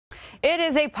It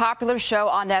is a popular show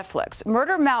on Netflix.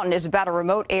 Murder Mountain is about a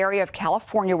remote area of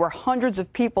California where hundreds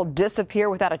of people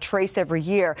disappear without a trace every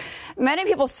year. Many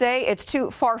people say it's too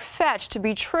far-fetched to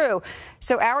be true.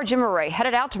 So our Jim Murray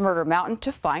headed out to Murder Mountain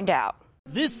to find out.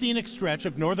 This scenic stretch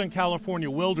of Northern California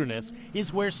wilderness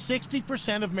is where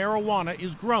 60% of marijuana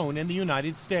is grown in the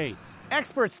United States.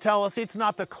 Experts tell us it's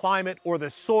not the climate or the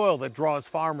soil that draws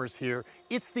farmers here,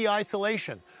 it's the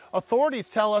isolation. Authorities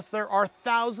tell us there are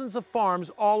thousands of farms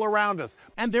all around us.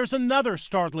 And there's another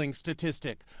startling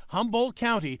statistic. Humboldt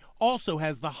County also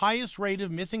has the highest rate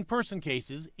of missing person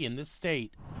cases in the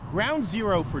state. Ground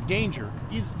zero for danger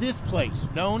is this place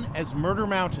known as Murder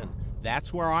Mountain.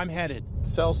 That's where I'm headed.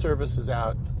 Cell service is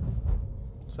out,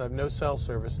 so I have no cell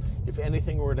service. If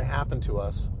anything were to happen to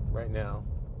us right now,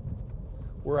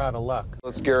 we're out of luck.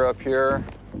 Let's gear up here,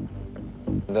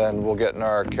 then we'll get in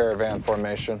our caravan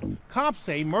formation. Cops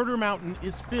say Murder Mountain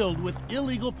is filled with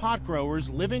illegal pot growers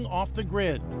living off the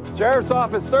grid. Sheriff's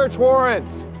Office, search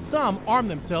warrants! Some arm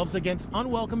themselves against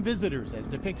unwelcome visitors, as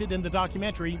depicted in the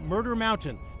documentary Murder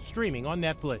Mountain, streaming on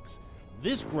Netflix.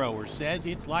 This grower says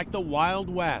it's like the Wild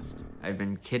West. I've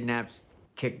been kidnapped,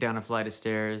 kicked down a flight of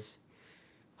stairs,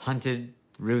 hunted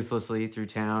ruthlessly through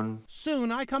town.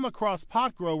 Soon I come across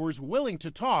pot growers willing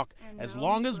to talk as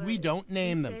long as we don't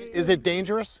name them. Is it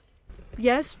dangerous?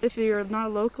 Yes, if you're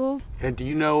not local. And do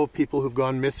you know people who've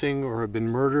gone missing or have been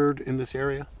murdered in this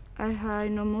area? I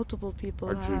know multiple people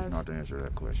I choose not to answer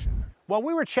that question. While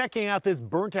we were checking out this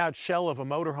burnt-out shell of a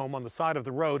motorhome on the side of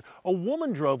the road, a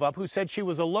woman drove up who said she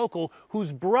was a local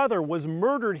whose brother was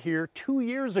murdered here 2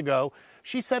 years ago.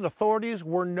 She said authorities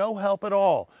were no help at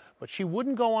all, but she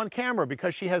wouldn't go on camera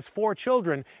because she has 4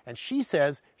 children, and she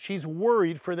says she's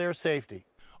worried for their safety.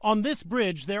 On this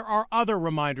bridge, there are other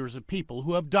reminders of people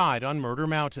who have died on Murder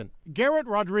Mountain. Garrett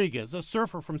Rodriguez, a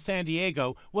surfer from San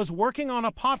Diego, was working on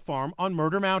a pot farm on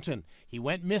Murder Mountain. He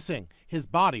went missing. His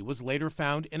body was later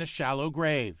found in a shallow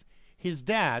grave. His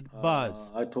dad,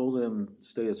 Buzz. I told him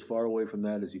stay as far away from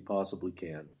that as you possibly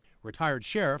can. Retired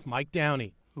Sheriff Mike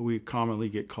Downey. We commonly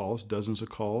get calls, dozens of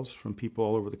calls from people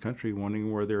all over the country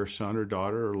wondering where their son or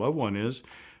daughter or loved one is.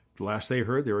 The last they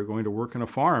heard, they were going to work on a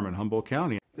farm in Humboldt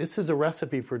County. This is a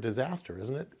recipe for disaster,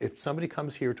 isn't it? If somebody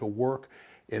comes here to work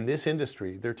in this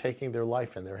industry, they're taking their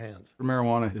life in their hands.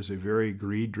 Marijuana is a very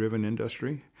greed-driven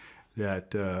industry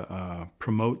that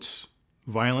promotes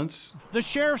violence. The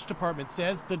Sheriff's Department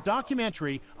says the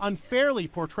documentary unfairly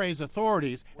portrays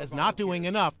authorities as not doing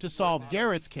enough to solve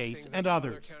Garrett's case and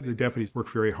others. The deputies work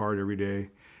very hard every day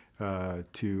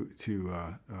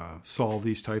to solve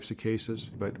these types of cases,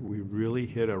 but we really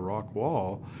hit a rock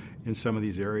wall in some of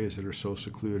these areas that are so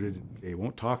secluded. They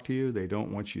won't talk to you, they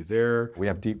don't want you there. We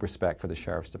have deep respect for the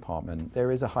Sheriff's Department.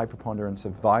 There is a high preponderance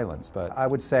of violence, but I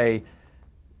would say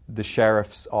the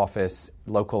Sheriff's Office,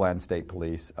 local and state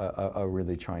police, are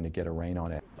really trying to get a rein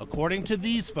on it. According to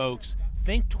these folks,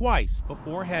 think twice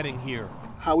before heading here.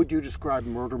 How would you describe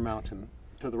Murder Mountain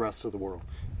to the rest of the world?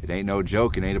 It ain't no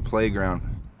joke, it ain't a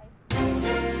playground.